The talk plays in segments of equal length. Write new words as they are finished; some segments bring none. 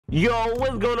Yo,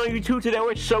 what's going on YouTube? Today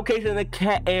we're showcasing the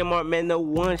KATT AMR, man, the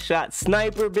one-shot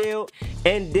sniper build.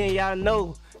 And then y'all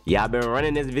know, y'all been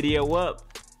running this video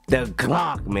up. The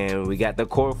GLOCK, man. We got the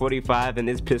Core 45, and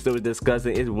this pistol we're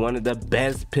discussing is one of the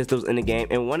best pistols in the game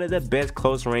and one of the best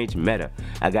close range meta.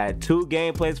 I got 2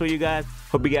 gameplays for you guys.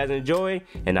 Hope you guys enjoy,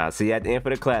 and I'll see you at the end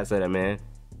for the class setup, man.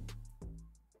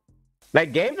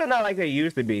 Like, games are not like they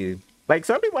used to be. Like,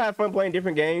 some people have fun playing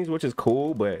different games, which is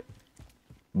cool, but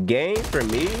games for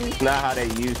me is not how they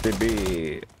used to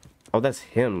be. Oh, that's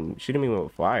him shooting me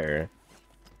with fire.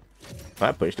 Can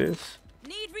I push this?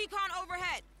 Need recon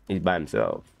overhead. He's by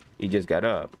himself. He just got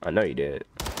up. I know he did.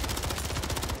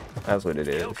 That's what it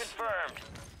is.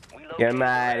 Get him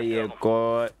out of here,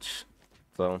 coach.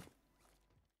 So,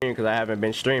 because I haven't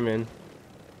been streaming.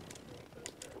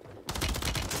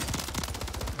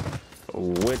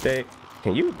 Would they?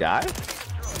 Can you die?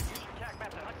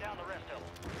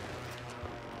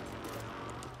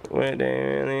 Where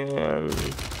they really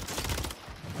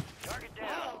Target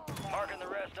down. Marking the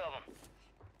rest of them.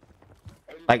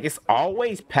 like, it's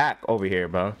always packed over here,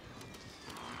 bro.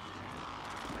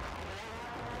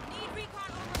 Need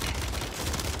recon overhead.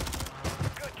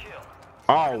 Good kill.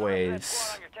 Always.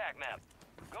 Squad on your tac map.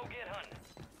 Go get hunting.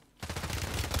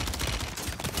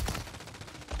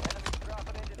 Enemies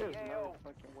dropping into the AO.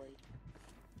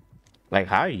 Like,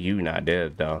 how are you not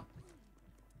dead though?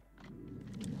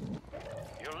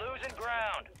 You're losing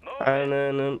ground.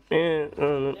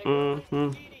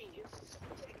 Move.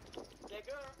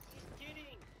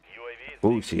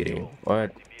 Who's cheating?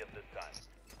 What?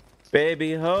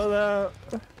 Baby, hold up.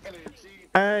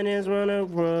 I just wanna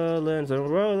roll and some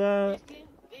roll up.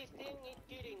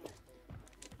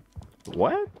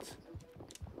 What?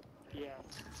 You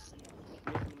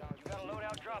got a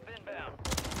loadout drop inbound.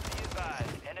 Be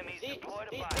advised. Enemies deployed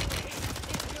a buy.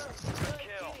 Good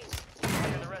kill.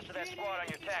 And the rest of that squad on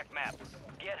your tac map.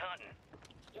 Get hunting.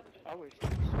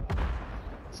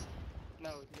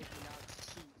 No,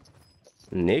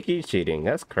 Nikki's cheating.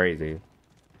 That's crazy.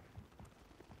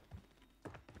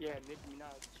 yeah, Nicki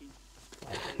Minaj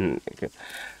cheat.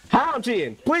 How I'm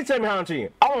cheating? Please tell me how I'm cheating.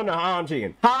 I wanna know how I'm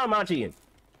cheating. How am I cheating?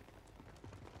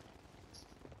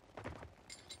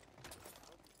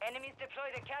 Enemies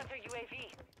deployed a counter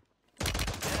UAV.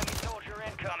 Enemy soldier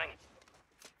incoming.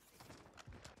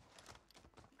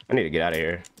 I need to get out of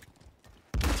here.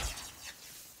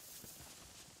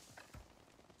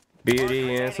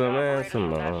 Beauty and some and some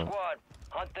more.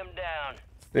 Hunt them down.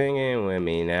 Singing with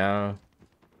me now.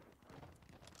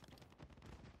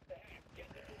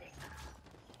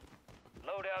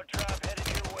 Loadout drop headed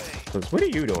your way. Cause what are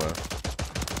you doing?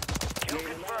 Kill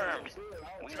confirmed.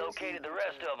 We located the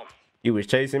rest of them. You was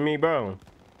chasing me, bro.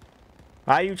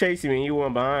 How you chasing me? You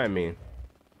weren't behind me.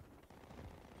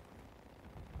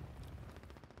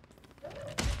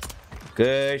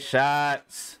 Good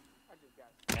shots.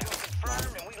 Kill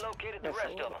confirmed, and we located the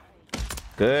rest of them.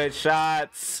 Good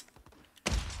shots.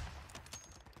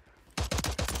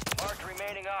 Marked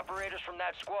remaining operators from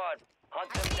that squad.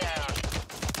 Hunt them down.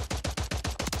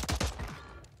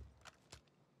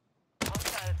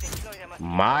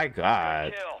 My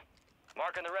God. Kill.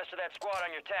 Marking the rest of that squad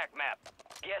on your tac map.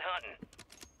 Get hunting.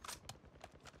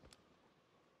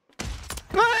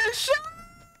 Good shot.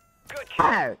 Good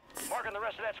kill. Marking the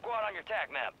rest of that squad on your tac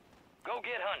map. Go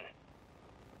get hunting.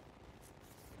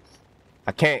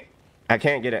 I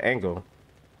can't get an angle.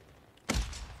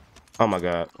 Oh my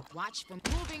God. Watch from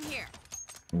moving here.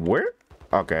 Where?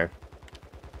 Okay.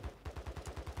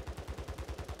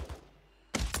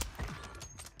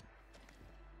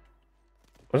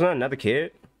 Was that another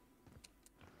kid?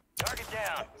 Target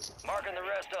down. Marking the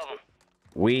rest of them.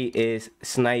 We is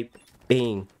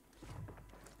sniping.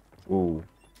 Ooh.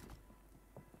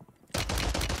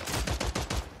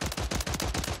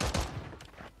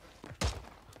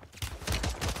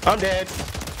 I'm dead.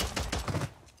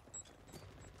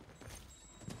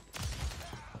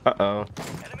 Uh-oh.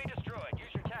 Enemy destroyed.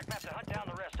 Use your tac map to hunt down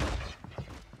the rest of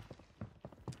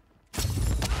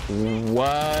them.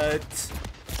 What?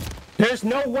 There's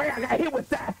no way I got hit with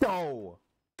that though.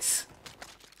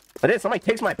 But then somebody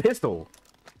takes my pistol.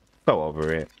 Go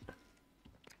over it.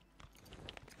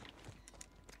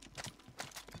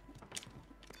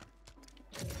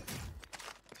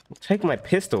 Take my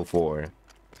pistol for.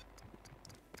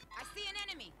 I see an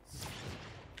enemy.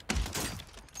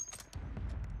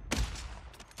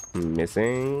 I'm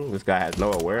missing. This guy has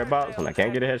no whereabouts and I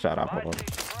can't get a headshot off of him.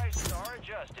 Prices are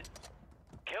adjusted.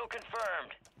 Kill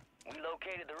confirmed. We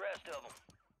located the rest of them.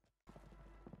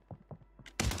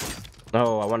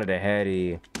 Oh, I wanted a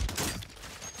heady.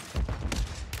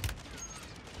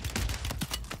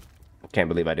 Can't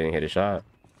believe I didn't hit a shot.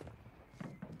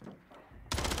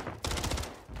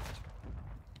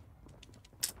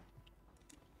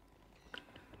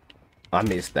 I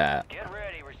missed that. Get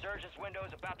ready. Resurgence window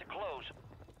is about to close.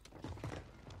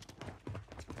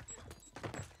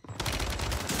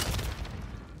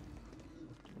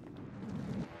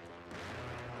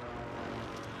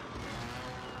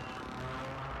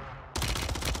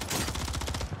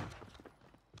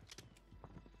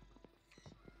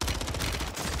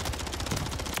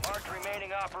 Marked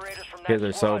remaining operators from that Kids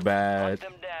are so squad. bad. Hunt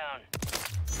them down.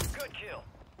 Good kill.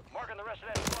 Marking the rest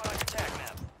of that squad on your tac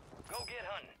map. Go get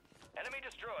hunting. Enemy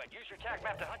destroyed. Use your tac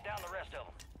map to hunt down the rest of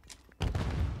them.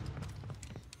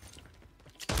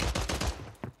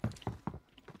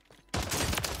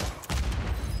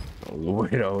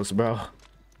 Weirdos, bro.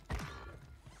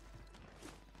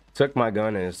 Took my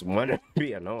gun and it's wanted to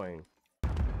be annoying.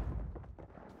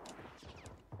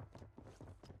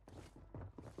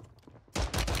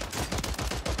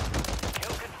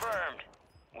 Kill confirmed.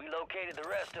 We located the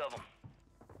rest of them.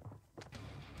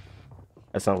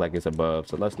 That sounds like it's above,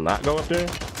 so let's not go up there.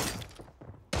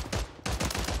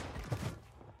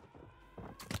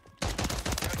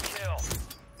 Good kill.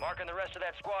 Marking the rest of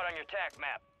that squad on your tac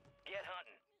map. Get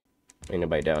hunting. Ain't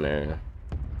nobody down there.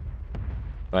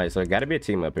 Alright, so it gotta be a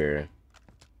team up here.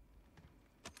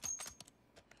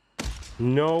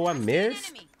 No, I See an missed.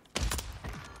 enemy.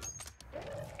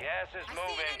 Gas is I see an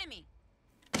moving. enemy.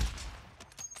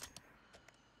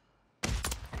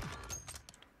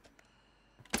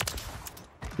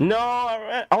 No,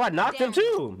 oh, I knocked him Down.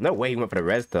 too. No way, he went for the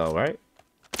rest though, right?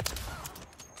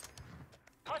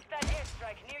 Hostile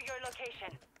airstrike near your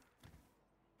location.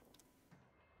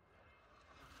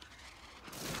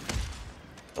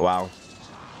 Wow.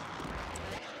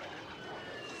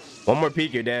 One more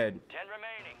peek, you're dead. 10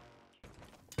 remaining.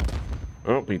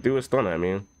 Oh, he threw a stun at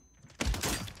me.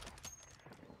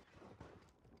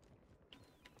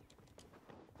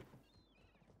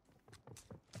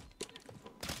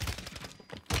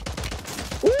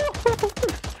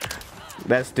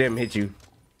 That stem hit you.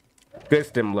 Good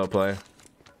stem, low play.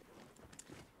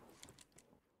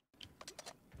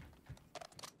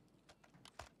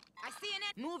 I see an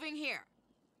enemy. Moving here.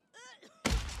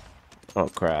 Oh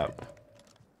crap.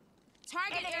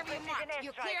 Target Enemy area precision marked.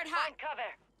 You're airstrike. cleared hot. Find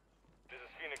cover. This is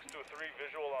Phoenix 2-3,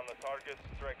 visual on the target,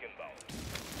 strike inbound.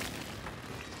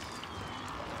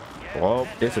 Well,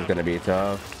 this is gonna be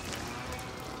tough.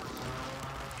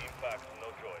 Impact, no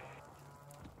choice.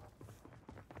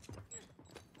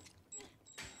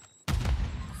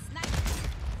 Sniper.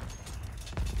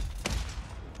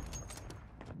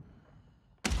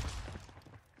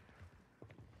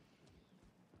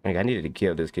 Like, I needed to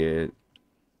kill this kid.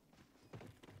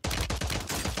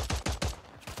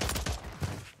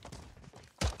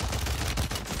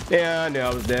 Yeah, I knew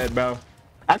I was dead, bro.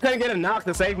 I couldn't get a knock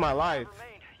to save my life.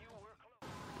 Remained. You were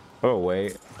close. Oh,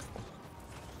 wait.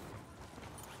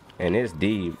 And it's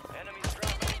deep. Enemies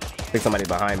dropping into the I think somebody's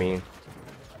behind me.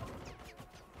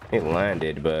 It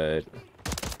landed, but... enemy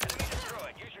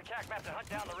destroyed. Use your tac map to hunt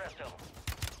down the rest of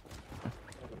them.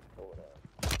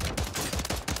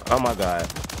 Oh my god.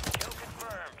 Kill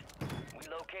confirmed. We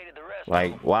located the rest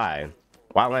Like, of them. why?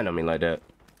 Why land on me like that?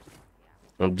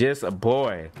 I'm just a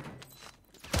boy.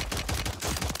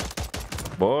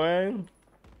 Boy.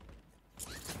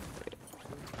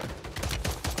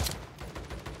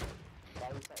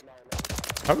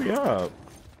 Hurry up.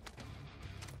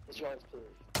 It's yours, please.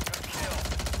 Good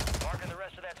kill. Marking the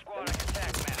rest of that squad on your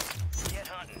tac map. Get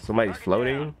hunting. Somebody's Target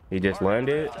floating. down. He just Marking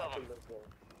the landed. rest of them.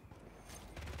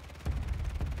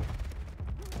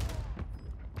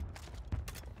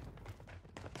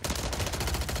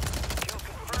 Kill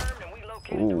confirmed, and we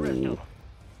located the rest of Ooh. them.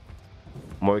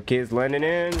 More kids landing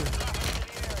in. Dropping into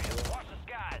the area. Watch the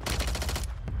skies.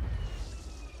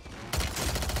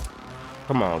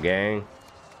 Come on, gang.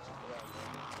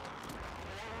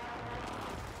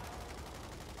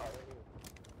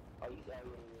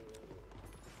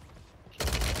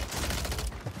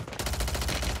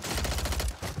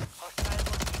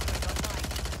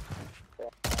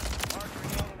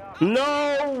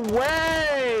 No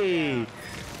way!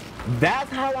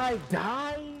 That's how I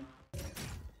died?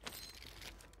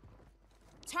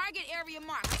 Target area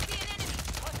marked. I see an enemy.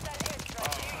 Hostile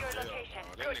airstrike near your location.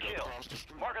 Good kill.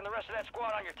 Marking the rest of that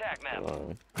squad on your tac map.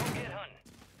 Go get hunting.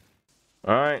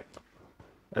 Alright.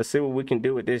 Let's see what we can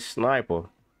do with this sniper.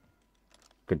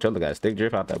 Controller got stick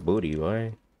drift out that booty,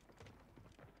 boy.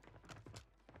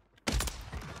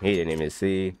 He didn't even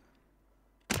see.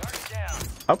 Target down.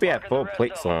 Hope he had Marking full the rest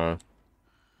plates of 'em. on.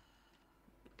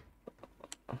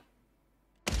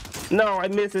 No, I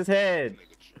missed his head.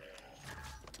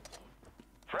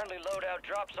 Friendly loadout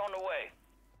drops on the way.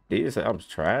 Did you say I was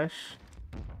trash?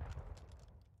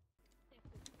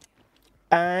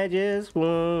 I just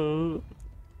want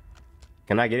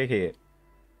Can I get a hit?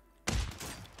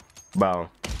 Bro.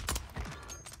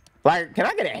 Like, can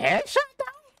I get a headshot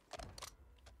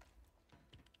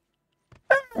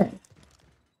though?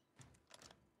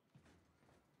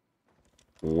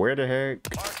 Where the heck?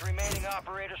 Mark remaining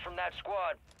operators from that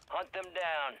squad. Hunt them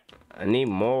down. I need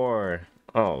more.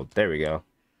 Oh, there we go.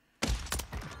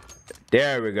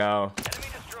 There we go. Enemy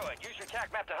destroyed. Use your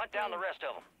TAC map to hunt down the rest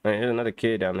of them. Man, there's another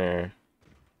kid down there.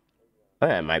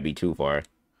 That might be too far,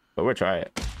 but we'll try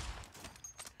it.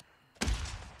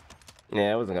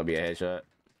 Yeah, it wasn't gonna be a headshot.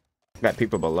 Got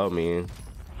people below me.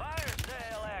 Fire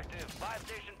sale active. Buy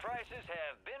station prices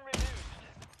have been reduced.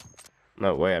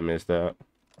 No way I missed that.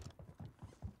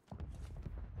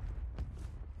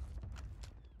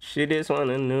 She just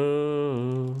wanna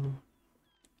know.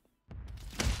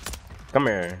 Come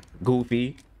here,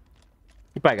 Goofy.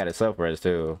 You probably got a self-res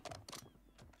too.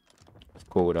 It's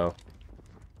cool though.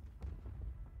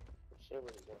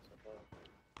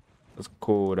 It's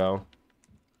cool though.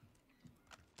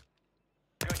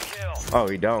 Good kill. Oh,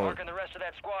 he don't. Marking the rest of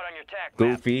that squad on your TAC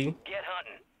map. Goofy. Get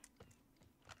hunting.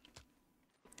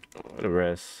 What the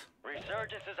rest?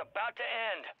 Resurgence is about to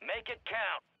end. Make it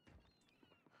count.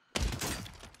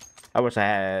 I wish I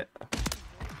had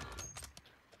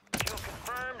Kill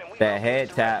confirmed, and we that locate head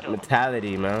the tap rest of them.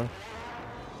 mentality, man.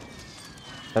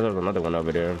 There's another one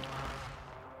over there.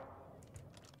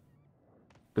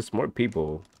 There's more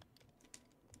people.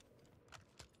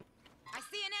 I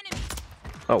see an enemy.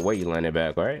 Oh, wait, you landed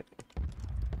back, right?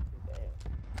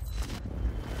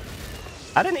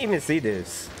 I didn't even see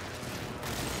this.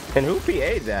 And who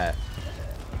PA'd that?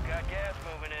 Got gas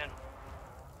moving in.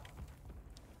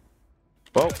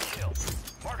 Oh, Good kill.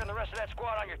 Marking the rest of that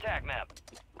squad on your TAC map.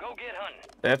 Go get hunting.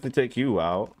 they have to take you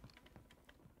out.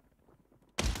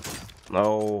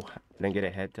 No, didn't get a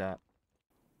head tap.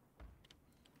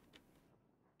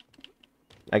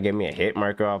 That gave me a hit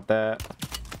marker off that.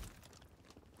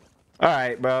 All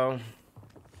right, bro.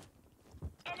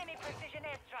 Enemy precision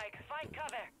airstrike. Find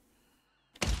cover.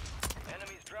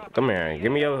 Enemies dropping. Come here,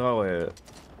 give me your whole head.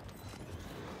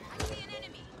 I see an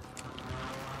enemy.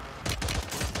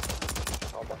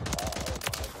 Oh my god,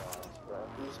 bro.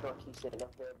 You just gonna keep sitting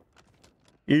up there.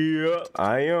 Yeah,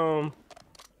 I am.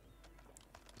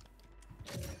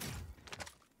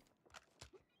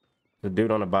 The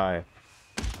dude on the buy.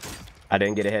 I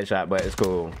didn't get a headshot, but it's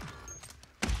cool.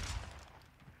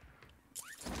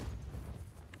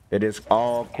 It is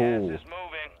all cool. Gas is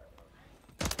moving.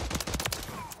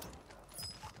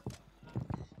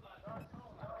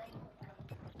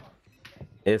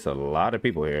 It's a lot of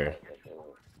people here.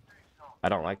 I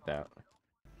don't like that.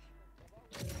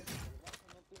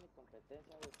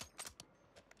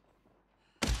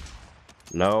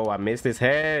 No, I missed his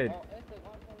head.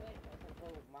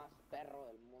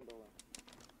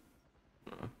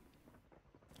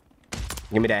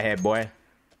 Give me that head, boy.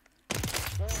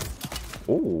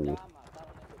 Ooh.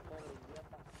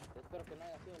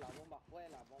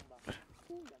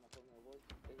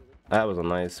 That was a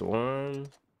nice one.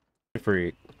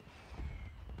 Freak.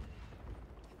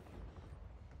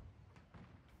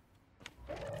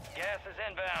 Gas is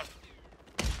inbound.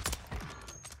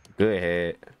 Good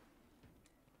head.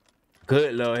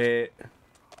 Good little head.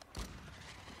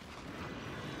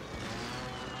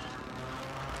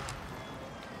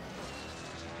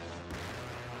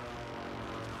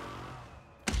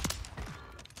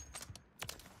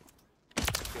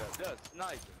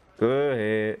 Good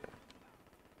head.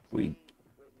 We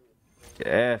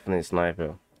definitely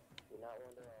sniper.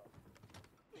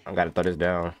 I gotta throw this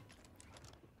down.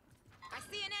 I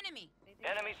see an enemy.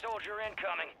 Enemy soldier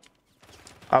incoming.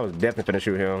 I was definitely gonna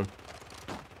shoot him.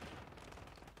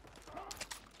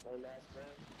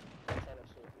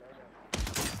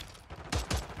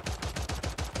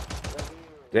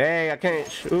 Dang, I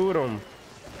can't shoot him. You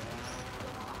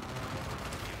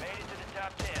made it to the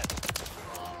top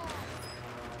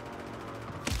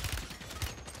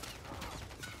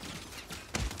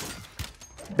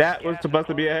 10. That was supposed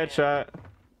to be a headshot.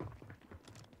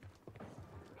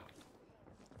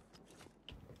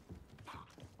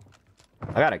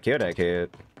 I gotta kill that kid.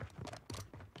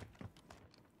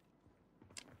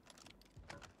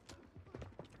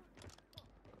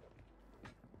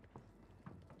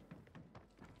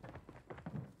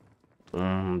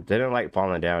 Didn't like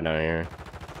falling down here.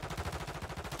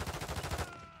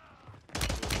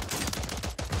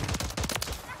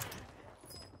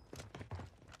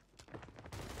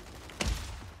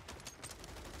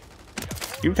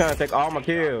 You trying to take all my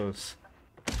kills.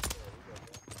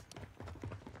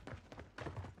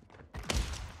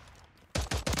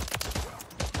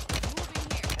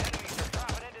 Enemies are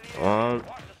dropping into the area.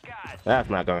 Watch the skies. That's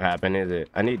not gonna happen, is it?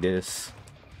 I need this.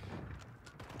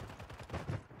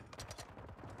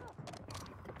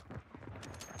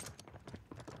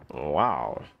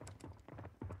 wow.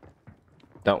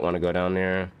 Don't want to go down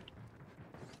there.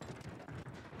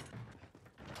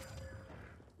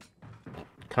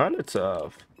 Kind of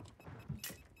tough.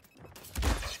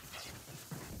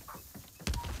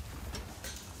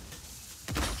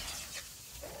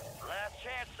 Last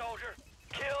chance, soldier.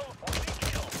 Kill or be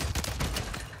killed.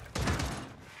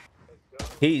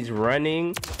 He's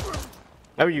running.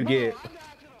 How you get?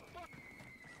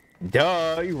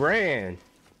 Duh, you ran.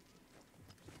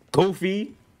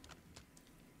 Goofy.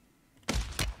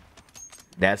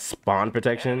 That's spawn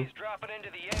protection. Enemies dropping into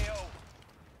the AO.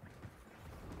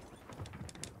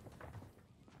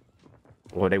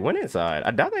 Well, they went inside.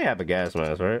 I doubt they have a gas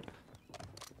mask, right?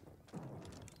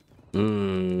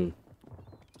 Kinda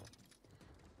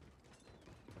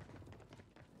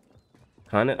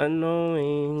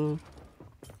annoying.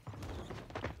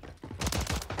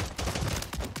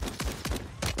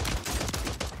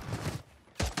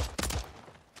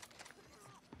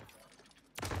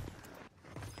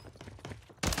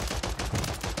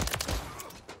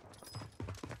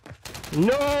 No!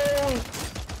 No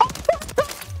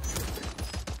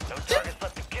targets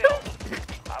left to kill.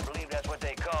 I believe that's what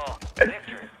they call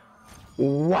victory.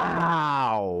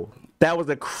 Wow, that was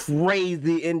a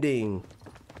crazy ending.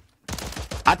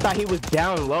 I thought he was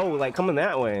down low, like coming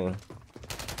that way.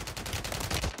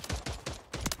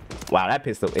 Wow, that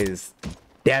pistol is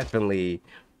definitely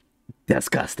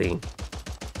disgusting.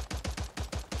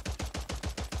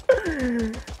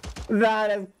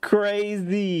 That is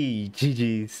crazy.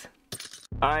 GG's.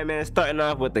 Alright, man, starting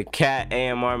off with the KATT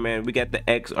AMR, man. We got the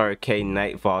XRK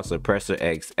Nightfall Suppressor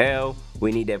XL.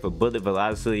 We need that for bullet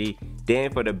velocity.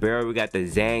 Then for the barrel, we got the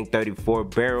Zang 34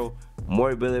 barrel.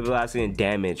 More bullet velocity and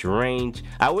damage range.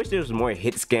 I wish there was more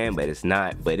hit scan, but it's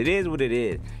not. But it is what it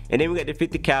is. And then we got the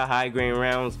 50 cal high grain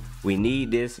rounds. We need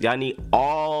this. Y'all need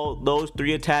all those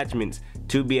 3 attachments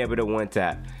to be able to one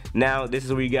tap. Now, this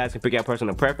is where you guys can pick out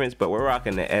personal preference, but we're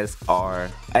rocking the SL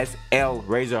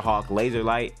Razorhawk laser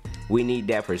light. We need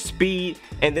that for speed.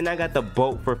 And then I got the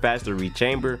bolt for faster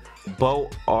rechamber.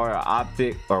 Bolt or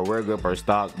optic or wear grip or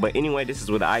stock. But anyway, this is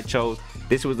what I chose.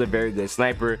 This was a very good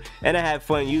sniper and I had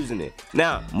fun using it.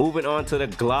 Now, moving on to the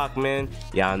Glock, man.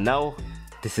 Y'all know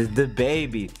this is the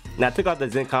baby. Now, I took off the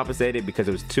Zen compensated because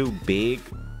it was too big.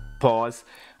 Pause.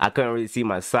 I couldn't really see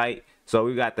my sight. So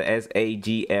we got the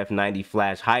SAGF90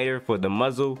 flash hider for the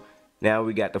muzzle. Now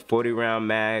we got the 40 round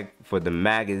mag for the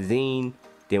magazine.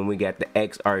 Then we got the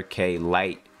XRK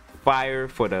light fire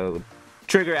for the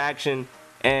trigger action.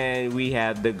 And we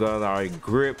have the GLOCK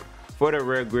grip for the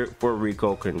rear grip for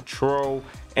recoil control.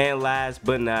 And last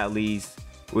but not least,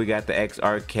 we got the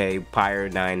XRK Pyre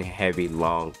 9 heavy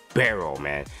long barrel,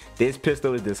 man. This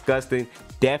pistol is disgusting.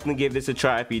 Definitely give this a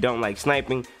try if you don't like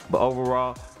sniping. But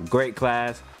overall, great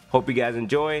class. Hope you guys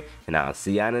enjoy. And I'll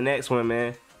see you on the next one,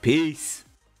 man. Peace.